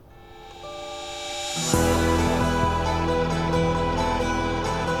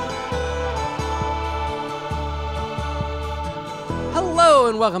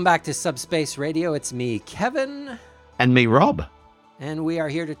and welcome back to Subspace Radio. It's me, Kevin. And me, Rob. And we are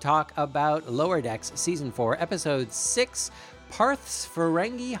here to talk about Lower Decks Season 4, Episode 6, Parth's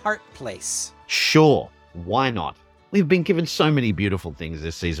Ferengi Heart Place. Sure, why not? We've been given so many beautiful things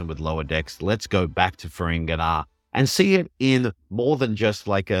this season with Lower Decks. Let's go back to Ferengi and see it in more than just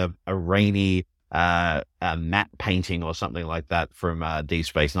like a rainy matte painting or something like that from Deep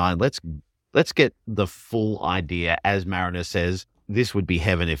Space Nine. Let's get the full idea. As Mariner says, this would be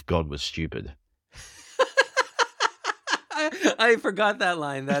heaven if God was stupid. I forgot that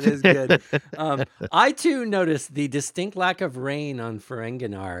line. That is good. I, too, noticed the distinct lack of rain on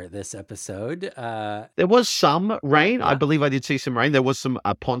Ferengi this episode. There was some rain. Yeah. I believe I did see some rain. There was some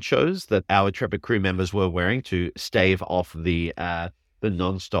ponchos that our intrepid crew members were wearing to stave off the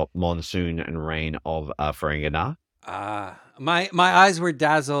non-stop monsoon and rain of Ferengi. My eyes were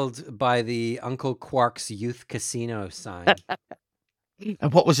dazzled by the Uncle Quark's Youth Casino sign.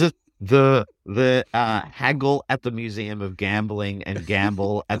 And what was it? The haggle at the Museum of Gambling and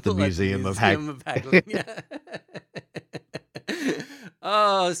gamble at the Museum of Haggling. Yeah.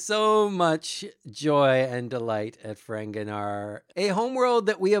 Oh, so much joy and delight at Ferengi, a homeworld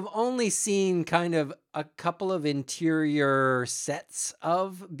that we have only seen kind of a couple of interior sets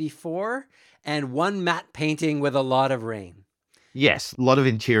of before, and one matte painting with a lot of rain. Yes, a lot of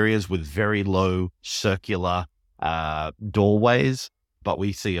interiors with very low circular doorways. But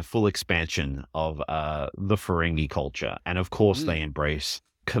we see a full expansion of the Ferengi culture. And of course, they embrace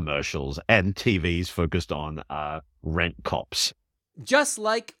commercials and TVs focused on rent cops. Just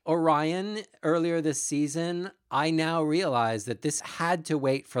like Orion earlier this season, I now realize that this had to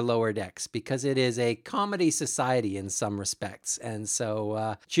wait for Lower Decks because it is a comedy society in some respects. And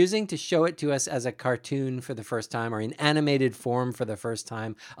so choosing to show it to us as a cartoon for the first time or in animated form for the first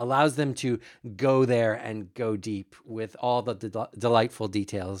time allows them to go there and go deep with all the delightful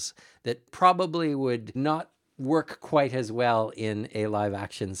details that probably would not work quite as well in a live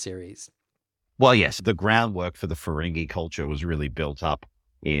action series. Well, yes, the groundwork for the Ferengi culture was really built up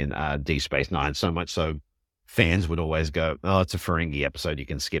in Deep Space Nine, so much so fans would always go, oh, it's a Ferengi episode, you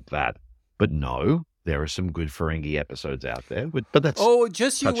can skip that. But no, there are some good Ferengi episodes out there. But that's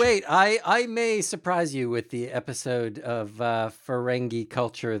just you wait. I may surprise you with the episode of Ferengi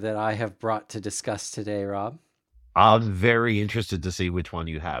culture that I have brought to discuss today, Rob. I'm very interested to see which one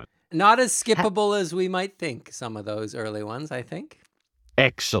you have. Not as skippable as we might think, some of those early ones, I think.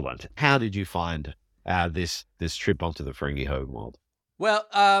 Excellent. How did you find this trip onto the Ferengi homeworld? Well,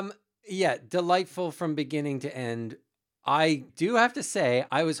 yeah, delightful from beginning to end. I do have to say,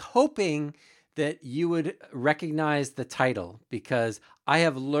 I was hoping that you would recognize the title because I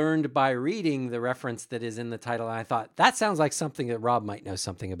have learned by reading the reference that is in the title, and I thought, that sounds like something that Rob might know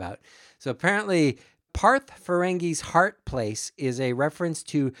something about. So apparently, Parth Ferengi's Heart Place is a reference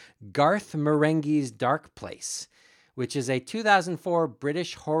to Garth Marenghi's Dark Place, which is a 2004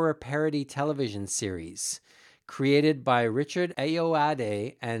 British horror parody television series created by Richard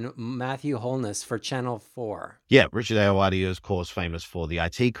Ayoade and Matthew Holness for Channel 4. Yeah, Richard Ayoade is, of course, famous for the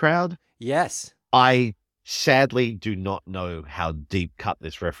IT Crowd. Yes. I sadly do not know how deep cut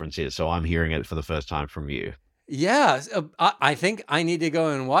this reference is, so I'm hearing it for the first time from you. Yeah, I think I need to go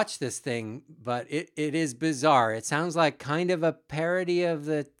and watch this thing, but it is bizarre. It sounds like kind of a parody of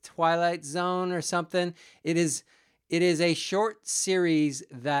the Twilight Zone or something. It is a short series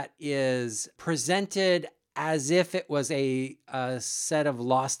that is presented as if it was a set of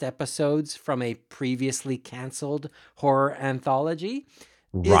lost episodes from a previously canceled horror anthology,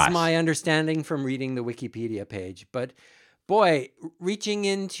 right. Is my understanding from reading the Wikipedia page. But boy, reaching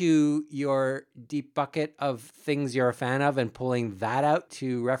into your deep bucket of things you're a fan of and pulling that out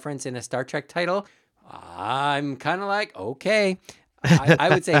to reference in a Star Trek title, I'm kind of like, okay. I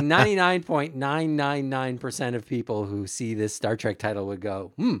would say 99.999% of people who see this Star Trek title would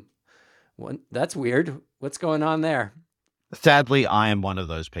go, that's weird. What's going on there? Sadly, I am one of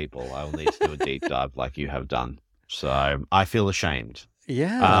those people. I will need to do a deep dive like you have done. So I feel ashamed.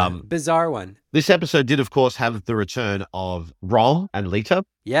 Yeah, bizarre one. This episode did, of course, have the return of Rom and Lita.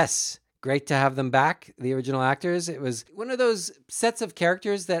 Yes. Great to have them back, the original actors. It was one of those sets of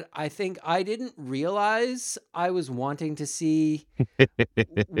characters that I think I didn't realize I was wanting to see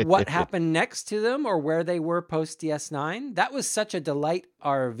what happened next to them or where they were post DS9. That was such a delight,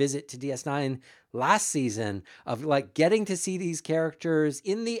 our visit to DS9 last season, of like getting to see these characters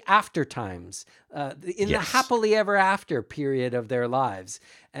in the after times, the happily ever after period of their lives.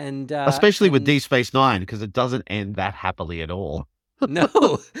 And especially with Deep Space Nine, because it doesn't end that happily at all.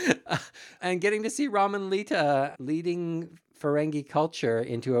 No. And getting to see Ram and Lita leading Ferengi culture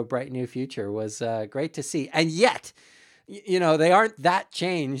into a bright new future was great to see. And yet, They aren't that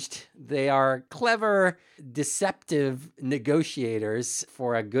changed. They are clever, deceptive negotiators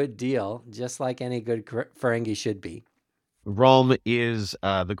for a good deal, just like any good Ferengi should be. Rom is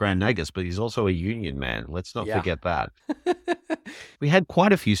the Grand Nagus, but he's also a Union man. Let's not Yeah. forget that. We had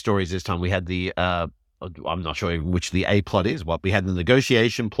quite a few stories this time. We had I'm not sure which the A plot is. What we had the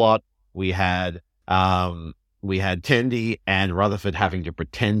negotiation plot. We had Tendi and Rutherford having to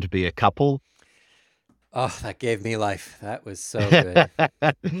pretend to be a couple. Oh, that gave me life. That was so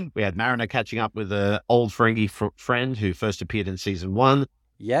good. We had Mariner catching up with an old Ferengi friend who first appeared in season 1.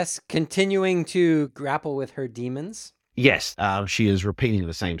 Yes, continuing to grapple with her demons. Yes, she is repeating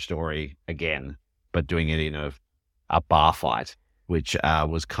the same story again, but doing it in a bar fight, which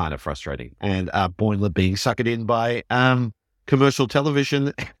was kind of frustrating. And Boimler being suckered in by commercial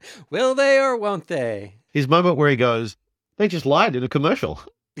television. Will they or won't they? His moment where he goes, they just lied in a commercial.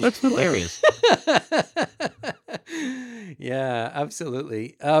 That's hilarious. Yeah,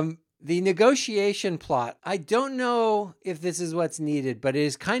 absolutely. The negotiation plot, I don't know if this is what's needed, but it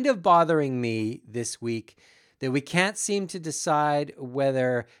is kind of bothering me this week that we can't seem to decide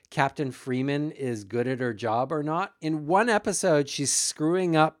whether Captain Freeman is good at her job or not. In one episode, she's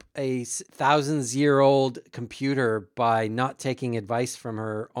screwing up a thousands-year-old computer by not taking advice from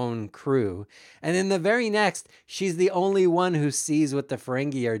her own crew. And in the very next, she's the only one who sees what the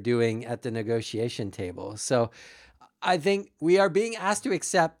Ferengi are doing at the negotiation table. So I think we are being asked to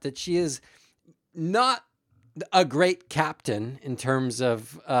accept that she is not a great captain in terms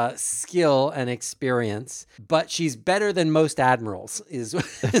of skill and experience, but she's better than most admirals is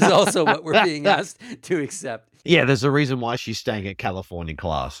also what we're being asked to accept. Yeah, there's a reason why she's staying at California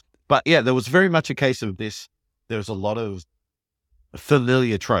class. But yeah, there was very much a case of this. There's a lot of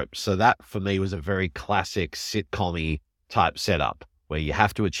familiar tropes. So that for me was a very classic sitcom-y type setup where you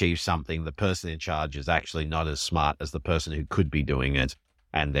have to achieve something. The person in charge is actually not as smart as the person who could be doing it.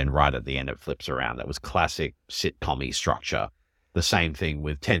 And then right at the end, it flips around. That was classic sitcom-y structure. The same thing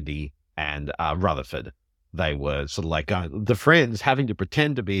with Tendi and Rutherford. They were sort of like the friends having to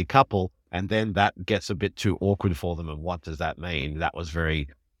pretend to be a couple, and then that gets a bit too awkward for them. And what does that mean? That was very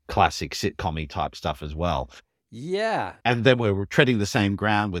classic sitcom-y type stuff as well. Yeah. And then we were treading the same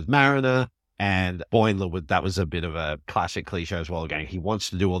ground with Mariner and Boimler. That was a bit of a classic cliche as well. Again, he wants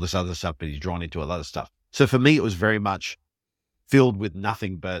to do all this other stuff, but he's drawn into a lot of stuff. So for me, it was very much filled with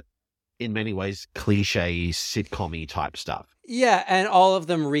nothing but, in many ways, cliche sitcom-y type stuff. Yeah, and all of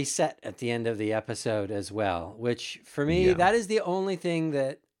them reset at the end of the episode as well, which for me, that is the only thing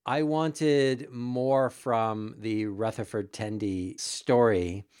that I wanted more from the Rutherford Tendi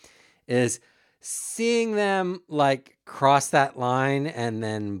story, is seeing them like cross that line and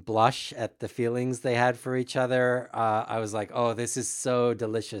then blush at the feelings they had for each other. I was like, oh, this is so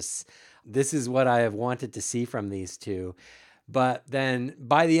delicious. This is what I have wanted to see from these two. But then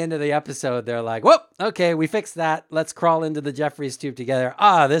by the end of the episode, they're like, whoop, okay, we fixed that. Let's crawl into the Jeffries tube together.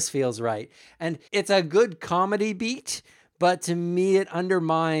 This feels right. And it's a good comedy beat, but to me, it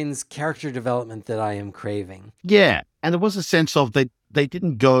undermines character development that I am craving. Yeah. And there was a sense of they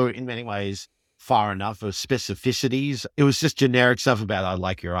didn't go in many ways far enough of specificities. It was just generic stuff about, I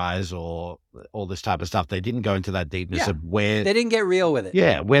like your eyes or all this type of stuff. They didn't go into that deepness of where they didn't get real with it.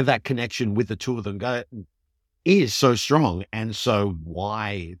 Yeah. Where that connection with the two of them is so strong, and so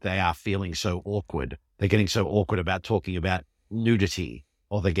why they are feeling so awkward. They're getting so awkward about talking about nudity,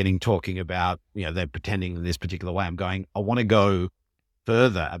 or they're talking about, they're pretending in this particular way. I'm going, I want to go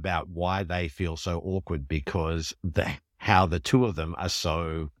further about why they feel so awkward, because how the two of them are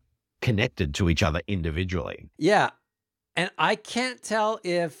so connected to each other individually. Yeah. And I can't tell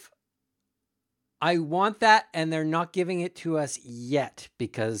if I want that and they're not giving it to us yet,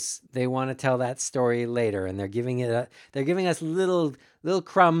 because they want to tell that story later, and they're giving us little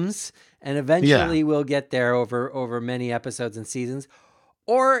crumbs, and eventually we'll get there over many episodes and seasons.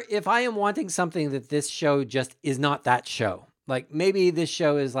 Or if I am wanting something that this show just is not that show. Like maybe this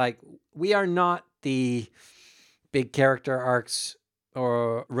show is like, we are not the big character arcs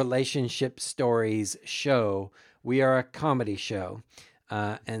or relationship stories show. We are a comedy show.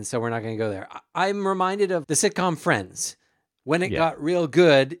 And so we're not going to go there. I'm reminded of the sitcom Friends. When it got real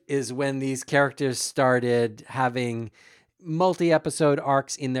good is when these characters started having multi-episode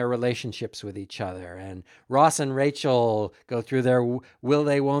arcs in their relationships with each other. And Ross and Rachel go through their will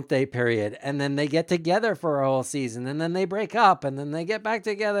they, won't they period. And then they get together for a whole season. And then they break up. And then they get back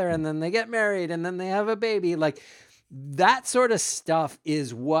together. And then they get married. And then they have a baby. Like that sort of stuff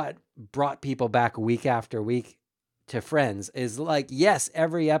is what brought people back week after week to Friends. Is like, yes,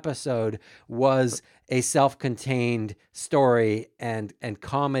 every episode was a self-contained story and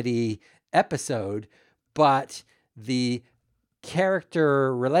comedy episode, but the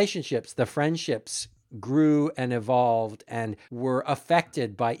character relationships, the friendships grew and evolved and were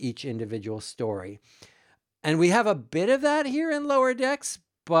affected by each individual story. And we have a bit of that here in Lower Decks,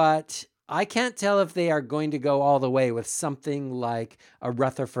 but I can't tell if they are going to go all the way with something like a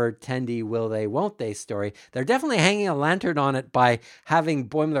Rutherford Tendy will they, won't they story. They're definitely hanging a lantern on it by having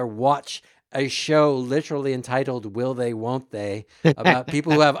Boimler watch a show literally entitled Will They, Won't They, about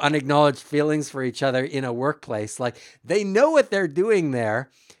people who have unacknowledged feelings for each other in a workplace. Like, they know what they're doing there.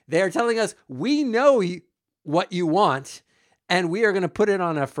 They are telling us, we know what you want, and we are going to put it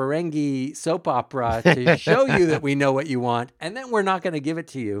on a Ferengi soap opera to show you that we know what you want, and then we're not going to give it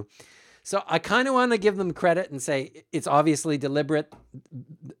to you. So I kind of want to give them credit and say it's obviously deliberate.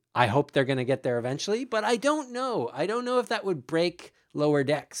 I hope they're going to get there eventually, but I don't know. I don't know if that would break Lower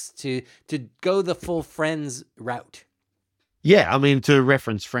Decks to go the full Friends route. Yeah, I mean, to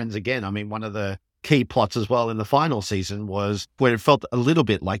reference Friends again, I mean, one of the key plots as well in the final season was where it felt a little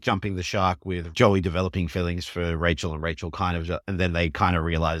bit like jumping the shark with Joey developing feelings for Rachel and Rachel and then they kind of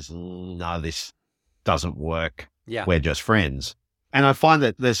realized, no, this doesn't work. Yeah. We're just friends. And I find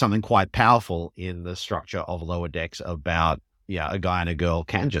that there's something quite powerful in the structure of Lower Decks about, a guy and a girl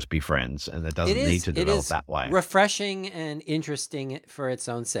can just be friends, and it doesn't need to develop that way. Refreshing and interesting for its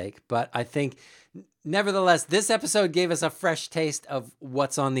own sake. But I think, nevertheless, this episode gave us a fresh taste of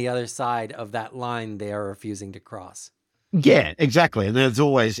what's on the other side of that line they are refusing to cross. Yeah, exactly. And there's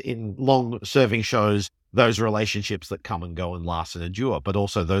always, in long-serving shows, those relationships that come and go and last and endure, but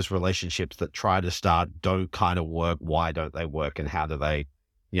also those relationships that try to start don't kind of work. Why don't they work? And how do they,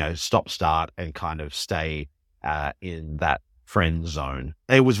 stop, start, and kind of stay in that friend zone?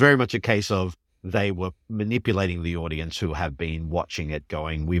 It was very much a case of they were manipulating the audience who have been watching it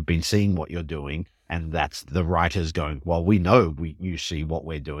going, we've been seeing what you're doing. And that's the writers going, well, we know you see what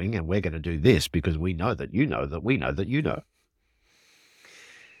we're doing, and we're going to do this because we know that you know that we know that you know.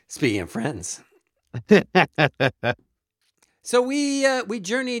 Speaking of friends. So we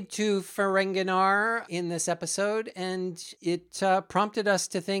journeyed to Ferenginar in this episode, and it prompted us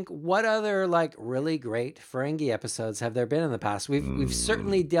to think, what other really great Ferengi episodes have there been in the past? We've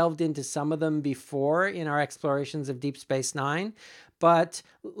certainly delved into some of them before in our explorations of Deep Space Nine, but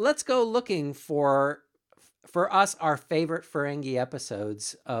let's go looking for us our favorite Ferengi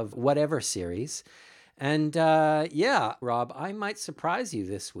episodes of whatever series. And Rob, I might surprise you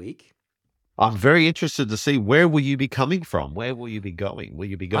this week. I'm very interested to see, where will you be coming from? Where will you be going? Will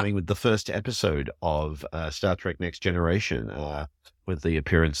you be going with the first episode of Star Trek Next Generation with the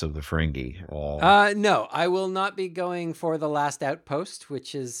appearance of the Ferengi? No, I will not be going for The Last Outpost,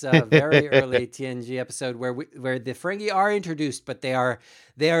 which is a very early TNG episode where the Ferengi are introduced, but they are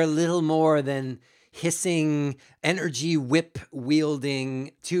little more than hissing, energy whip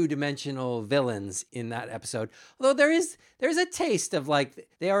wielding, two-dimensional villains in that episode. Although there's a taste of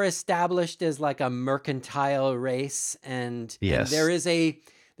they are established as a mercantile race, and, yes. and there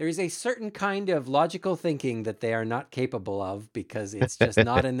is a certain kind of logical thinking that they are not capable of because it's just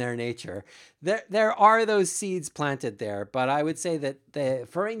not in their nature. There are those seeds planted there, but I would say that the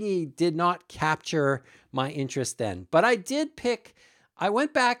Ferengi did not capture my interest then. But I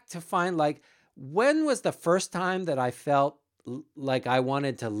went back to find when was the first time that I felt like I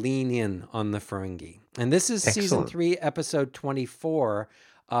wanted to lean in on the Ferengi? And this is Season 3, Episode 24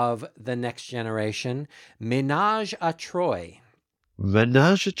 of The Next Generation, Ménage à Troy.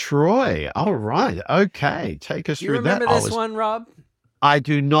 Ménage à Troy. All right. Okay. Take us through that. You remember this one, Rob? I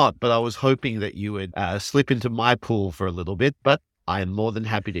do not, but I was hoping that you would slip into my pool for a little bit, but I am more than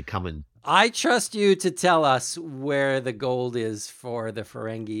happy to come in. I trust you to tell us where the gold is for the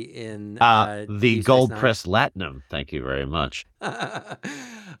Ferengi in the gold press latinum. Thank you very much.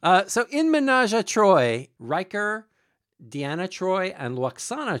 So in Ménage à Troy, Riker, Deanna Troi, and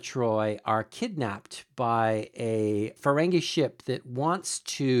Lwaxana Troi are kidnapped by a Ferengi ship that wants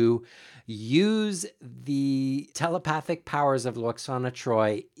to use the telepathic powers of Lwaxana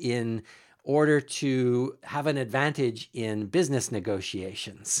Troi in order to have an advantage in business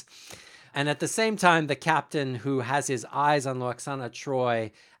negotiations. And at the same time, the captain, who has his eyes on Lwaxana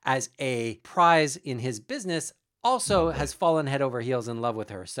Troi as a prize in his business, also has fallen head over heels in love with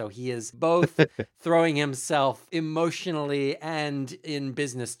her. So he is both throwing himself emotionally and in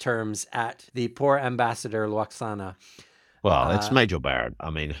business terms at the poor ambassador Lwaxana. Well, it's Major Barrett.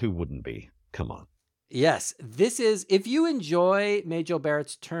 I mean, who wouldn't be? Come on. Yes, this is, if you enjoy Major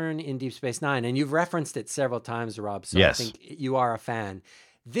Barrett's turn in Deep Space Nine, and you've referenced it several times, Rob, so yes. I think you are a fan.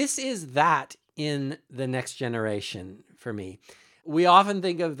 This is that in The Next Generation for me. We often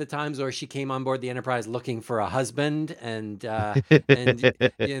think of the times where she came on board the Enterprise looking for a husband and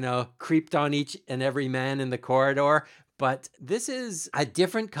creeped on each and every man in the corridor. But this is a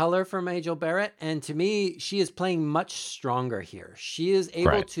different color from Majel Barrett. And to me, she is playing much stronger here. She is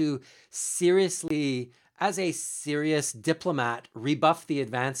able to seriously, as a serious diplomat, rebuff the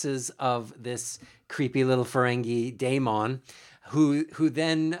advances of this creepy little Ferengi daemon, who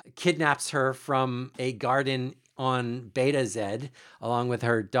then kidnaps her from a garden on Beta Z, along with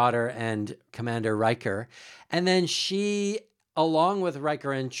her daughter and Commander Riker. And then she, along with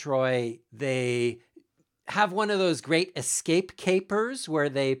Riker and Troy, they have one of those great escape capers where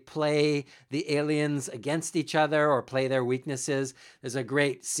they play the aliens against each other or play their weaknesses. There's a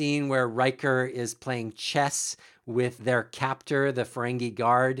great scene where Riker is playing chess with their captor, the Ferengi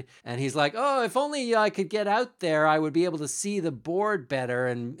guard. And he's like, oh, if only I could get out there, I would be able to see the board better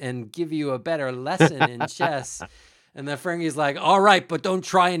and give you a better lesson in chess. And the Ferengi's like, all right, but don't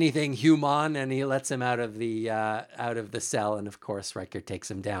try anything, human. And he lets him out of the cell. And of course, Riker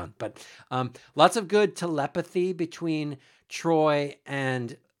takes him down. But lots of good telepathy between Troy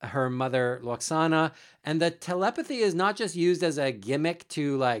and her mother, Loxana. And the telepathy is not just used as a gimmick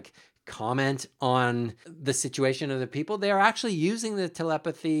to like comment on the situation of the people. They are actually using the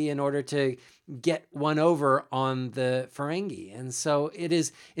telepathy in order to get one over on the Ferengi. And so it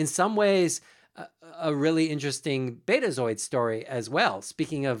is in some ways a really interesting Betazoid story as well.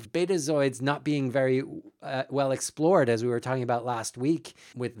 Speaking of Betazoids not being very well explored, as we were talking about last week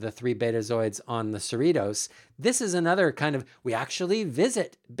with the 3 Betazoids on the Cerritos, this is another kind of, we actually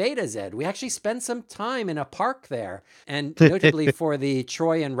visit Beta Z. We actually spend some time in a park there. And notably for the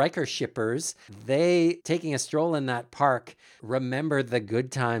Troy and Riker shippers, they, taking a stroll in that park, remember the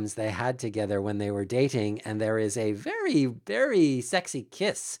good times they had together when they were dating. And there is a very, very sexy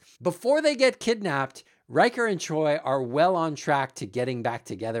kiss. Before they get kidnapped, Riker and Troy are well on track to getting back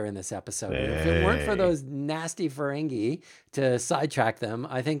together in this episode. Hey. If it weren't for those nasty Ferengi to sidetrack them,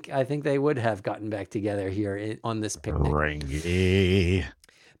 I think they would have gotten back together here on this picnic. Ferengi.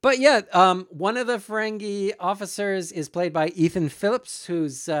 But yeah, one of the Ferengi officers is played by Ethan Phillips, who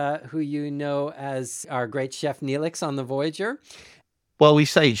you know as our great chef Neelix on the Voyager. Well, we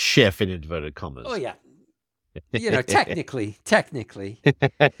say chef in inverted commas. Oh yeah, technically.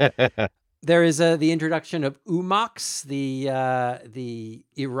 There is the introduction of Umox, the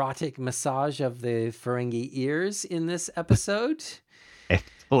erotic massage of the Ferengi ears in this episode.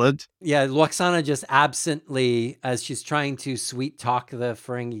 Excellent. Yeah, Loxana just absently, as she's trying to sweet talk the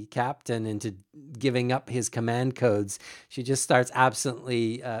Ferengi captain into giving up his command codes, she just starts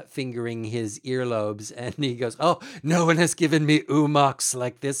absently fingering his earlobes, and he goes, "Oh, no one has given me Umox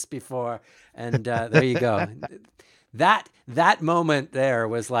like this before." And there you go. That moment there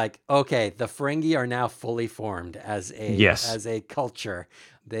was like, okay, the Ferengi are now fully formed as a culture.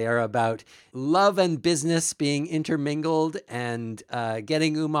 They are about love and business being intermingled and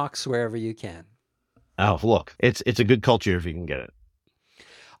getting Umox wherever you can. Oh, look, it's a good culture if you can get it.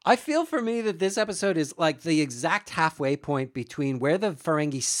 I feel for me that this episode is like the exact halfway point between where the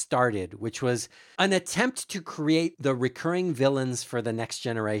Ferengi started, which was an attempt to create the recurring villains for the next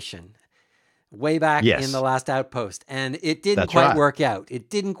generation. Way back in the last Outpost. And it didn't quite work out. It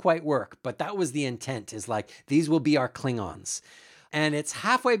didn't quite work. But that was the intent, is like, these will be our Klingons. And it's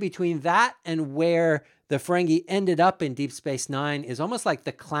halfway between that and where the Ferengi ended up in Deep Space Nine is almost like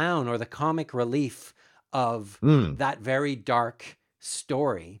the clown or the comic relief of that very dark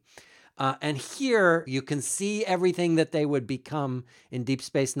story. And here you can see everything that they would become in Deep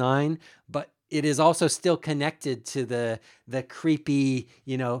Space Nine, but it is also still connected to the creepy,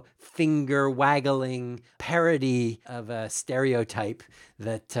 finger waggling parody of a stereotype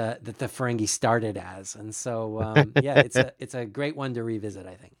that the Ferengi started as. And so, it's a great one to revisit,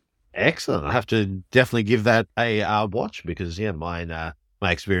 I think. Excellent. I have to definitely give that a watch because, my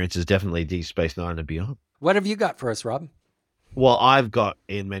experience is definitely Deep Space Nine and beyond. What have you got for us, Rob? Well, I've got,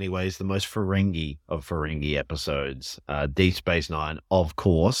 in many ways, the most Ferengi of Ferengi episodes. Deep Space Nine, of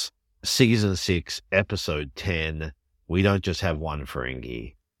course. Season 6, Episode 10, we don't just have one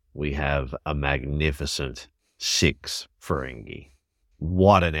Ferengi. We have a magnificent 6 Ferengi.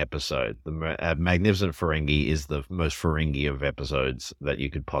 What an episode. The Magnificent Ferengi is the most Ferengi of episodes that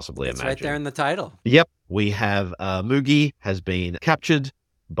you could possibly imagine. It's right there in the title. Yep. We have Mugi has been captured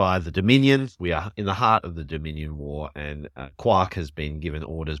by the Dominion. We are in the heart of the Dominion War, and Quark has been given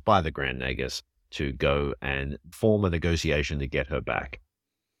orders by the Grand Nagus to go and form a negotiation to get her back.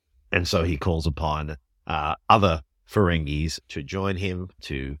 And so he calls upon other Ferengis to join him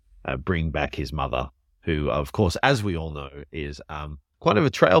to bring back his mother, who, of course, as we all know, is quite of a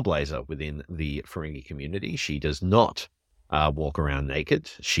trailblazer within the Ferengi community. She does not walk around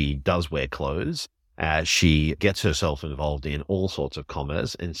naked. She does wear clothes, She gets herself involved in all sorts of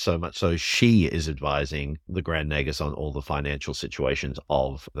commerce, and so much so she is advising the Grand Nagus on all the financial situations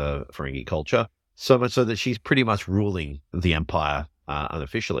of the Ferengi culture, so much so that she's pretty much ruling the Empire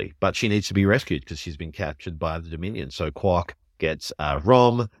unofficially. But she needs to be rescued because she's been captured by the Dominion. So Quark gets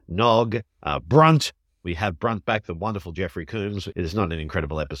Rom, Nog, Brunt. We have Brunt back, the wonderful Jeffrey Combs. It is not an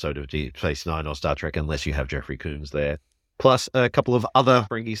incredible episode of Deep Space Nine or Star Trek unless you have Jeffrey Combs there. Plus a couple of other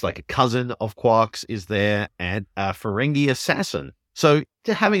Ferengis, like a cousin of Quark's is there, and a Ferengi assassin. So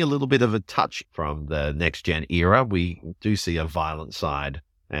having a little bit of a touch from the next-gen era, we do see a violent side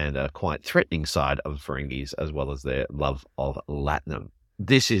and a quite threatening side of Ferengis, as well as their love of Latinum.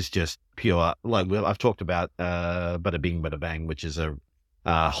 This is just pure, like I've talked about Bada Bing, Bada Bang, which is a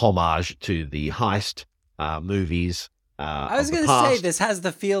homage to the heist movies. I was going to say, this has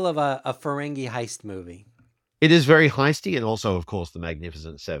the feel of a Ferengi heist movie. It is very heisty, and also, of course, the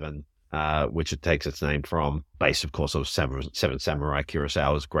Magnificent Seven, which it takes its name from, based, of course, of Seven Samurai,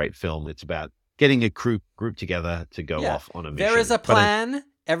 Kurosawa's great film. It's about getting a group together to go off on a mission. There is a plan.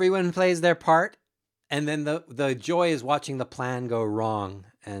 Everyone plays their part, and then the joy is watching the plan go wrong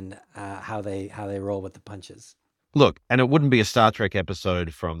and how they roll with the punches. Look, and it wouldn't be a Star Trek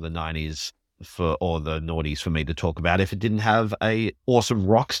episode from the 90s or the noughties for me to talk about if it didn't have a awesome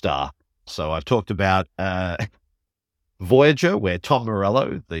rock star. So I've talked about Voyager, where Tom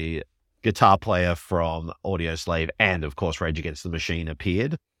Morello, the guitar player from Audioslave and, of course, Rage Against the Machine,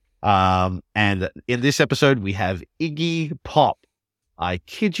 appeared. And in this episode, we have Iggy Pop. I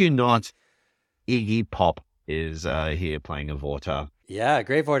kid you not, Iggy Pop is here playing a Vorta. Yeah,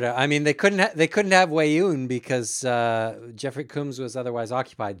 great Vorta. I mean, they couldn't have Wei-Yun because Jeffrey Combs was otherwise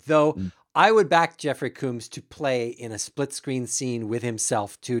occupied. Though I would back Jeffrey Combs to play in a split screen scene with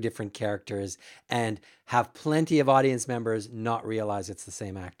himself, two different characters, and have plenty of audience members not realize it's the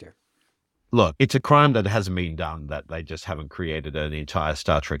same actor. Look, it's a crime that hasn't been done that they just haven't created an entire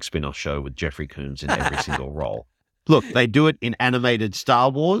Star Trek spin-off show with Jeffrey Combs in every single role. Look, they do it in animated Star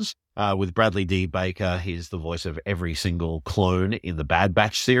Wars with Bradley D. Baker. He's the voice of every single clone in the Bad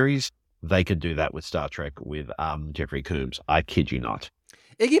Batch series. They could do that with Star Trek with Jeffrey Combs. I kid you not.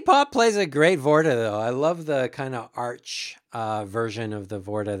 Iggy Pop plays a great Vorta, though. I love the kind of arch version of the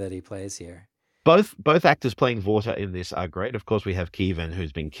Vorta that he plays here. Both actors playing Vorta in this are great. Of course, we have Kevin,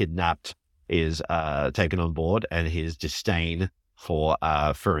 who's been kidnapped, is taken on board, and his disdain for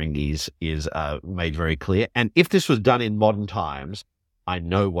Ferengis is made very clear. And if this was done in modern times, I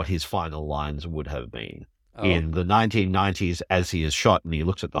know what his final lines would have been. Oh. In the 1990s, as he is shot and he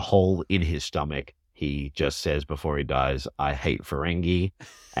looks at the hole in his stomach, he just says before he dies, "I hate Ferengi,"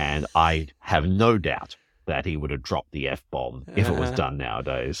 and I have no doubt that he would have dropped the F-bomb if it was done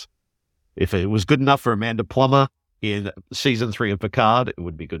nowadays. If it was good enough for Amanda Plummer in season 3 of Picard, it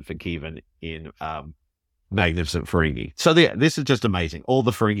would be good for Kevin in Magnificent Ferengi. So this is just amazing. All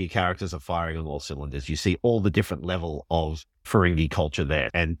the Ferengi characters are firing on all cylinders. You see all the different level of Ferengi culture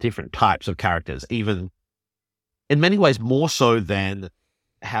there and different types of characters, even in many ways more so than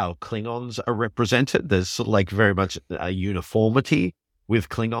how Klingons are represented. There's sort of like very much a uniformity with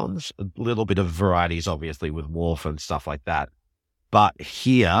Klingons, a little bit of varieties, obviously, with Worf and stuff like that. But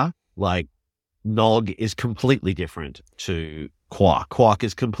here, like, Nog is completely different to Quark. Quark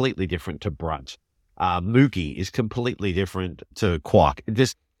is completely different to Brunt. Mookie is completely different to Quark.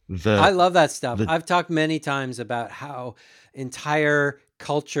 I love that stuff. I've talked many times about how entire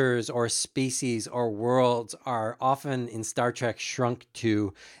cultures or species or worlds are often in Star Trek shrunk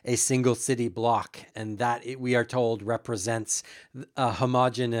to a single city block, and that we are told represents a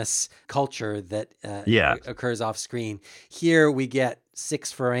homogeneous culture that occurs off screen. Here we get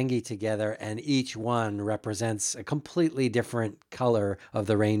 6 Ferengi together, and each one represents a completely different color of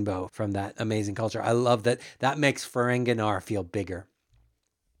the rainbow from that amazing culture. I love that. That makes Ferenginar feel bigger.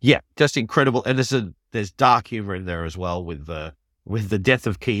 Yeah, just incredible. And there's dark humor in there as well with the death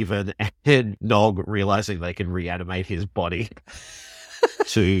of Kevin and Nog realizing they can reanimate his body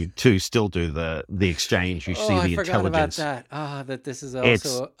to still do the exchange. You see the intelligence. About that. That this is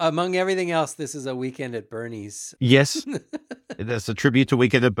also, among everything else, this is a Weekend at Bernie's. Yes, there's a tribute to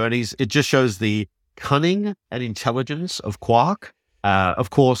Weekend at Bernie's. It just shows the cunning and intelligence of Quark.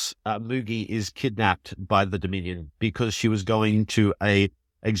 Of course, Moogie is kidnapped by the Dominion because she was going to a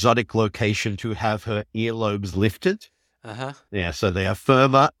exotic location to have her earlobes lifted. Yeah, so they are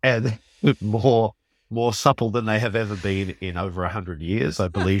firmer and more supple than they have ever been in over 100 years, I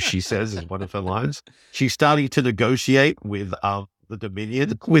believe she says in one of her lines. She's starting to negotiate with the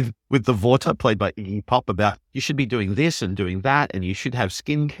Dominion, with the Vorta, played by Iggy Pop, about you should be doing this and doing that, and you should have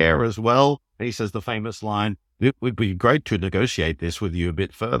skincare as well. And he says the famous line, It would be great to negotiate this with you a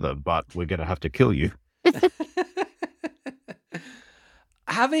bit further, but we're going to have to kill you.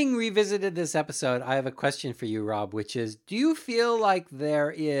 Having revisited this episode, I have a question for you, Rob, which is, do you feel like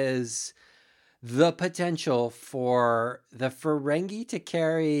there is the potential for the Ferengi to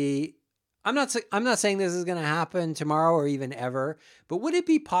carry... I'm not saying this is going to happen tomorrow or even ever, but would it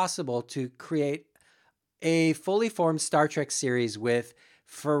be possible to create a fully formed Star Trek series with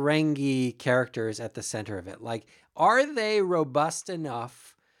Ferengi characters at the center of it? Like, are they robust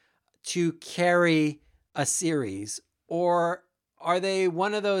enough to carry a series, or are they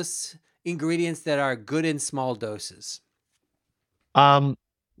one of those ingredients that are good in small doses?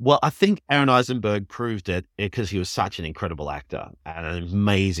 Well, I think Aaron Eisenberg proved it because he was such an incredible actor and an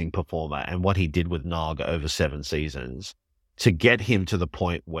amazing performer. And what he did with Nog over 7 seasons to get him to the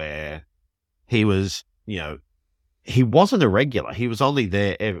point where he was, he wasn't a regular. He was only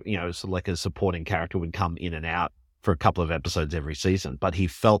there, so like a supporting character would come in and out for a couple of episodes every season, but he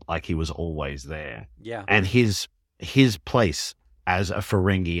felt like he was always there. Yeah. And his place as a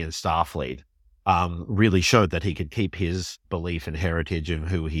Ferengi in Starfleet really showed that he could keep his belief and heritage of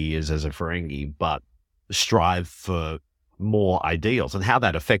who he is as a Ferengi, but strive for more ideals, and how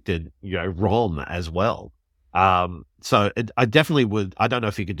that affected, Rom as well. I definitely would. I don't know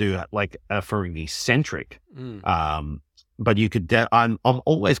if you could do like a Ferengi centric, but you could. I'm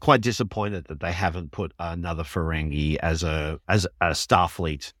always quite disappointed that they haven't put another Ferengi as a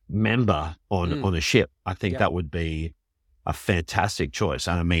Starfleet member on a ship. I think that would be a fantastic choice.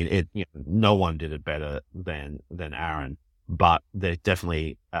 And I mean, no one did it better than Aaron, but there's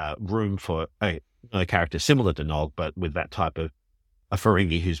definitely room for a character similar to Nog, but with that type of a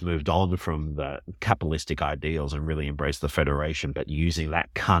Ferengi who's moved on from the capitalistic ideals and really embraced the Federation, but using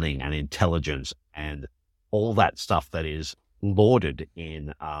that cunning and intelligence and all that stuff that is lauded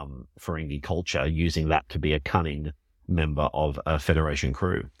in Ferengi culture, using that to be a cunning member of a Federation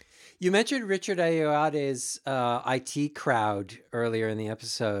crew. You mentioned Richard Ayoade's IT crowd earlier in the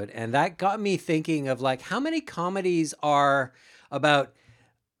episode, and that got me thinking of like how many comedies are about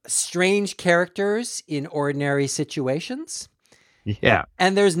strange characters in ordinary situations. Yeah.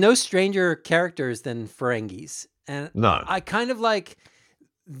 And there's no stranger characters than Ferengis. And no. I kind of like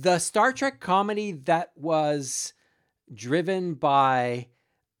the Star Trek comedy that was driven by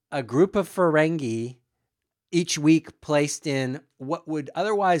a group of Ferengi each week placed in what would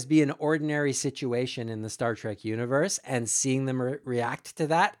otherwise be an ordinary situation in the Star Trek universe, and seeing them react to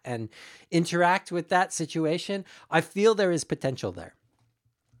that and interact with that situation. I feel there is potential there.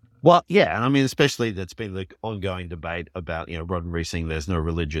 Well, yeah. And I mean, especially that's been the ongoing debate about, Roddenberry saying there's no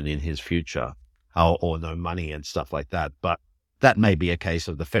religion in his future or no money and stuff like that. But that may be a case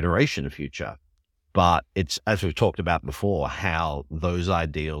of the Federation future. But it's, as we've talked about before, how those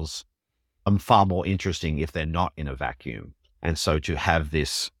ideals far more interesting if they're not in a vacuum. And so to have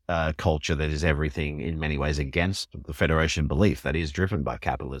this culture that is everything in many ways against the Federation belief, that is driven by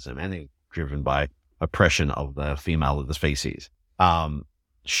capitalism and driven by oppression of the female of the species,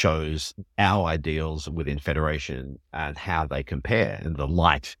 shows our ideals within Federation and how they compare. And the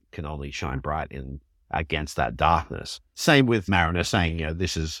light can only shine bright against that darkness. Same with Mariner saying,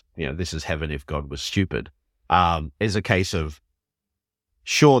 this is heaven if God was stupid, is a case of,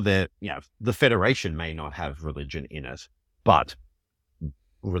 sure, that the Federation may not have religion in it, but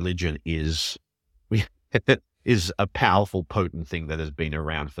religion is a powerful, potent thing that has been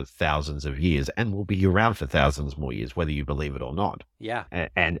around for thousands of years and will be around for thousands more years, whether you believe it or not. Yeah.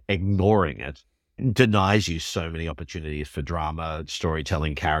 And ignoring it denies you so many opportunities for drama,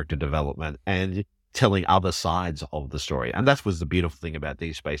 storytelling, character development, and telling other sides of the story. And that was the beautiful thing about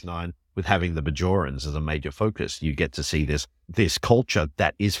Deep Space Nine, with having the Bajorans as a major focus. You get to see this culture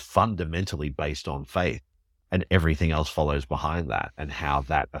that is fundamentally based on faith, and everything else follows behind that, and how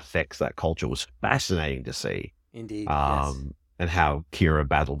that affects that culture was fascinating to see. Indeed. Yes. And how Kira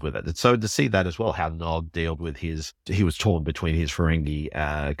battled with it. And so to see that as well, how Nog dealt with he was torn between his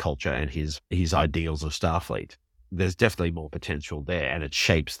Ferengi culture and his ideals of Starfleet. There's definitely more potential there, and it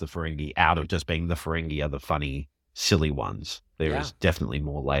shapes the Ferengi out of just being the Ferengi are the funny, silly ones. There is definitely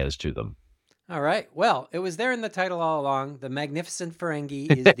more layers to them. All right. Well, it was there in the title all along. The Magnificent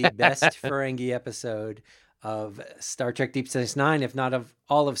Ferengi is the best Ferengi episode of Star Trek Deep Space Nine, if not of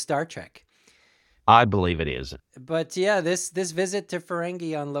all of Star Trek. I believe it is. But yeah, this visit to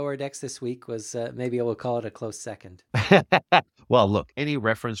Ferengi on Lower Decks this week was maybe we'll call it a close second. Well, look, any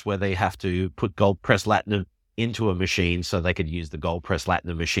reference where they have to put gold pressed latinum into a machine so they could use the gold pressed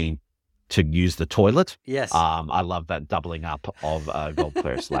latinum machine to use the toilet. Yes. I love that doubling up of gold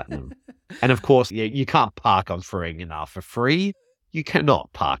pressed latinum. And of course, you can't park on Ferengi now for free. you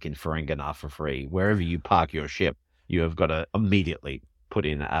cannot park in Ferengi for free. Wherever you park your ship, you have got to immediately put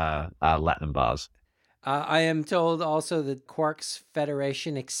in Latin bars. I am told also that Quark's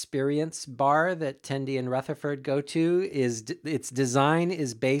Federation Experience bar that Tendi and Rutherford go to its design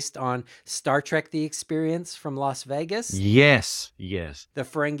is based on Star Trek: The Experience from Las Vegas. Yes. The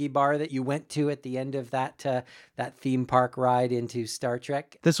Ferengi bar that you went to at the end of that theme park ride into Star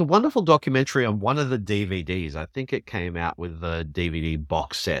Trek. There's a wonderful documentary on one of the DVDs. I think it came out with the DVD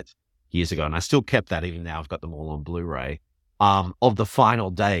box set years ago, and I still kept that even now. I've got them all on Blu-ray. Of the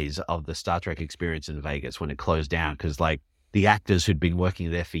final days of the Star Trek Experience in Vegas when it closed down, because like the actors who'd been working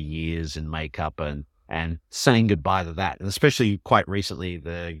there for years in makeup and saying goodbye to that, and especially quite recently,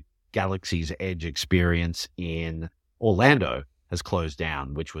 the Galaxy's Edge experience in Orlando has closed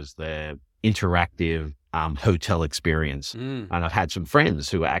down, which was the interactive hotel experience. And I've had some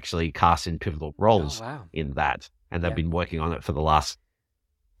friends who are actually cast in pivotal roles in that, and they've been working on it for the last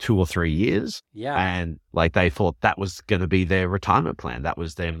 2 or 3 years. Yeah. And like they thought that was going to be their retirement plan. That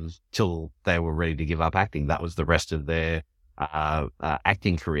was them till they were ready to give up acting. That was the rest of their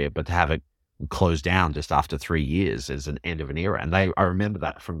acting career. But to have it closed down just after 3 years is an end of an era. And I remember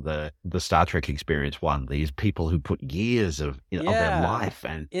that from the Star Trek Experience one. These people who put years of their life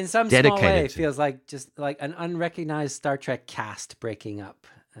and in some small way, it feels like just like an unrecognized Star Trek cast breaking up.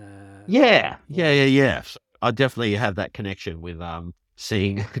 Yeah. So I definitely have that connection with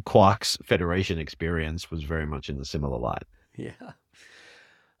seeing Quark's Federation Experience was very much in the similar light. Yeah.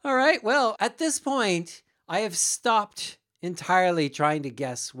 All right. Well, at this point, I have stopped entirely trying to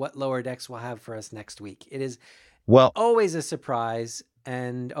guess what Lower Decks will have for us next week. It is always a surprise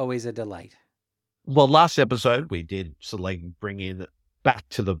and always a delight. Well, last episode we did sort of like bring in back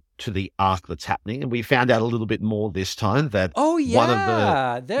to the arc that's happening, and we found out a little bit more this time that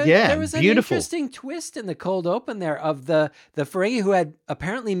there was an interesting twist in the cold open there of the Ferengi who had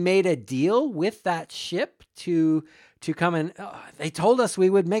apparently made a deal with that ship to come and they told us we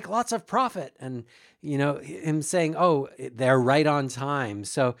would make lots of profit, and him saying, oh, they're right on time.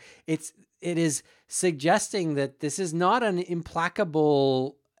 So it is suggesting that this is not an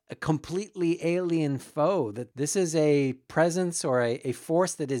implacable, a completely alien foe, that this is a presence or a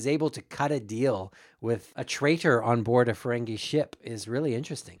force that is able to cut a deal with a traitor on board a Ferengi ship is really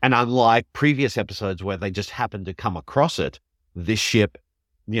interesting. And unlike previous episodes where they just happened to come across it, this ship,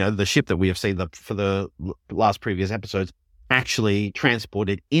 the ship that we have seen for the last previous episodes, actually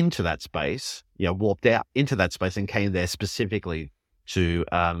transported into that space, warped out into that space and came there specifically to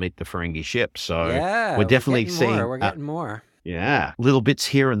meet the Ferengi ship. So we're definitely seeing... We're getting more. Yeah, little bits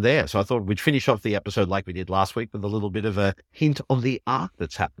here and there. So I thought we'd finish off the episode like we did last week with a little bit of a hint on the arc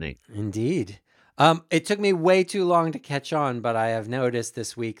that's happening. Indeed. It took me way too long to catch on, but I have noticed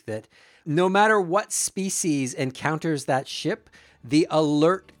this week that no matter what species encounters that ship, the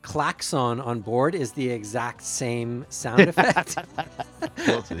alert klaxon on board is the exact same sound effect. Of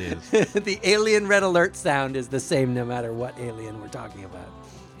course it is. The alien red alert sound is the same no matter what alien we're talking about.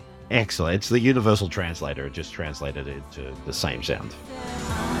 Excellent. It's the universal translator. It just translated it to the same sound.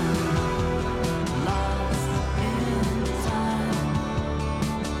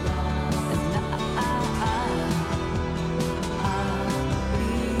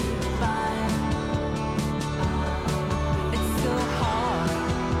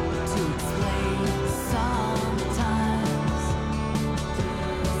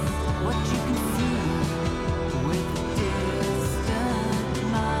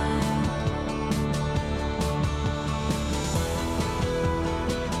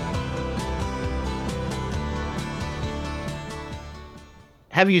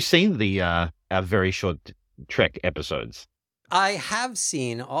 Have you seen the very short Trek episodes? I have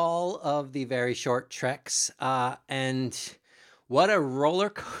seen all of the very short Treks, and what a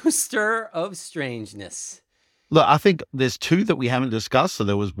roller coaster of strangeness. Look, I think there's 2 that we haven't discussed. So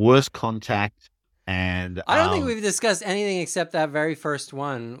there was Worst Contact, and I don't think we've discussed anything except that very first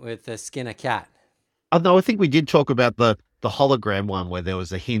one with the skin a cat. Oh no, I think we did talk about the hologram one where there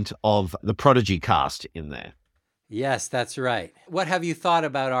was a hint of the Prodigy cast in there. Yes, that's right. What have you thought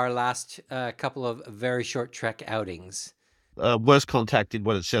about our last couple of very short Trek outings? Worst Contact did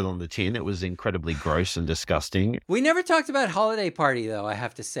what it said on the tin. It was incredibly gross and disgusting. We never talked about Holiday Party, though, I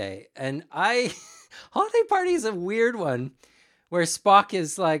have to say. And Holiday Party is a weird one where Spock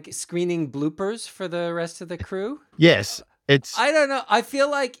is like screening bloopers for the rest of the crew. Yes. I don't know. I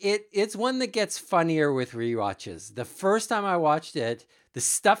feel like it's one that gets funnier with rewatches. The first time I watched it, The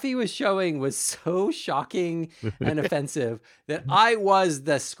stuff he was showing was so shocking and offensive that I was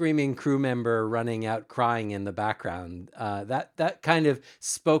the screaming crew member running out crying in the background. That kind of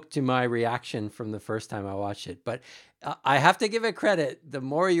spoke to my reaction from the first time I watched it. But I have to give it credit. The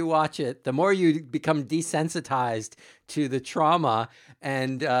more you watch it, the more you become desensitized to the trauma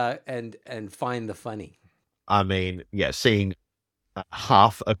and find the funny. I mean, yeah, seeing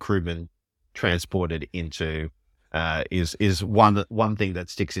half a crewman transported into is one thing that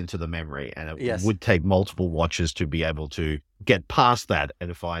sticks into the memory, and it Yes. would take multiple watches to be able to get past that and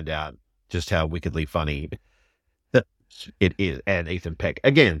to find out just how wickedly funny it is. And Ethan Peck,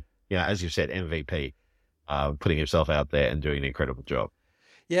 again, as you said, MVP, putting himself out there and doing an incredible job.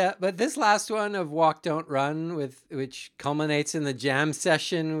 Yeah, but this last one of Walk Don't Run, which culminates in the jam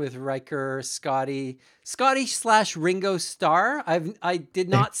session with Riker, Scotty / Ringo Starr. I did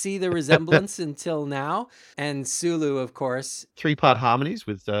not see the resemblance until now, and Sulu, of course. 3-part harmonies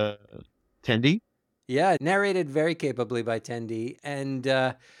with Tendi. Yeah, narrated very capably by Tendi, and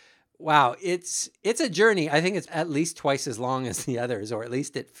wow, it's a journey. I think it's at least twice as long as the others, or at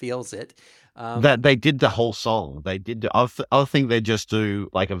least it feels it. That they did the whole song. They did. I think they just do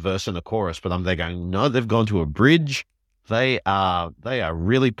like a verse and a chorus, but they're going, no, they've gone to a bridge. They are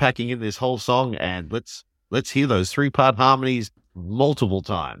really packing in this whole song, and let's hear those 3-part harmonies multiple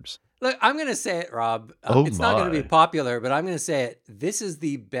times. Look, I'm going to say it, Rob. It's not going to be popular, but I'm going to say it. This is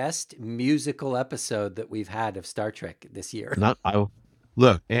the best musical episode that we've had of Star Trek this year.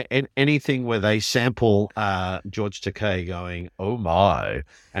 Look, anything where they sample George Takei going, oh my,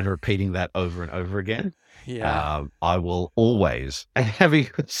 and repeating that over and over again. Yeah. I will always, and having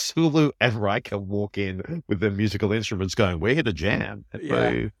Sulu and Riker walk in with their musical instruments going, we're here to jam.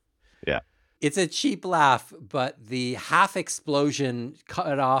 Yeah. It's a cheap laugh, but the half explosion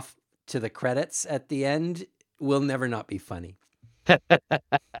cut off to the credits at the end will never not be funny.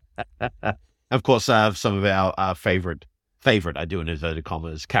 Of course, some of our favorite, I do in inverted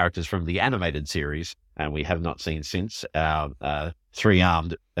commas, characters from the animated series, and we have not seen since, our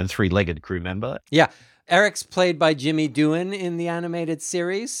 3-armed and 3-legged crew member. Yeah. Eric's played by Jimmy Doohan in the animated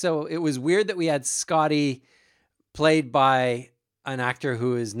series, so it was weird that we had Scotty played by an actor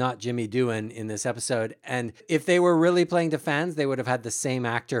who is not Jimmy Doohan in this episode. And if they were really playing to fans, they would have had the same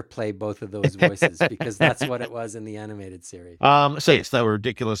actor play both of those voices because that's what it was in the animated series. So yes, they were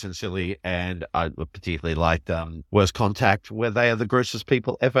ridiculous and silly, and I particularly liked Worst Contact, where they are the grossest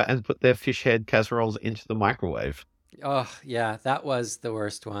people ever and put their fish head casseroles into the microwave. Oh, yeah, that was the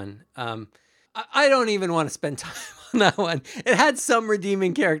worst one. I don't even want to spend time on that one. It had some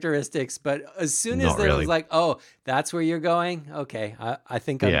redeeming characteristics, but as soon as it was like, oh, that's where you're going, okay, I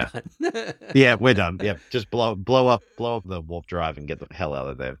think I'm done. Yeah, we're done. Yeah, just blow up the warp drive and get the hell out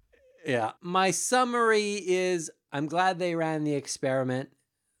of there. Yeah, my summary is I'm glad they ran the experiment.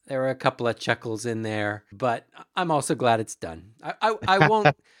 There were a couple of chuckles in there, but I'm also glad it's done. I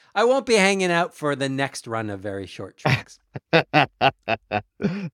won't be hanging out for the next run of Very Short Treks.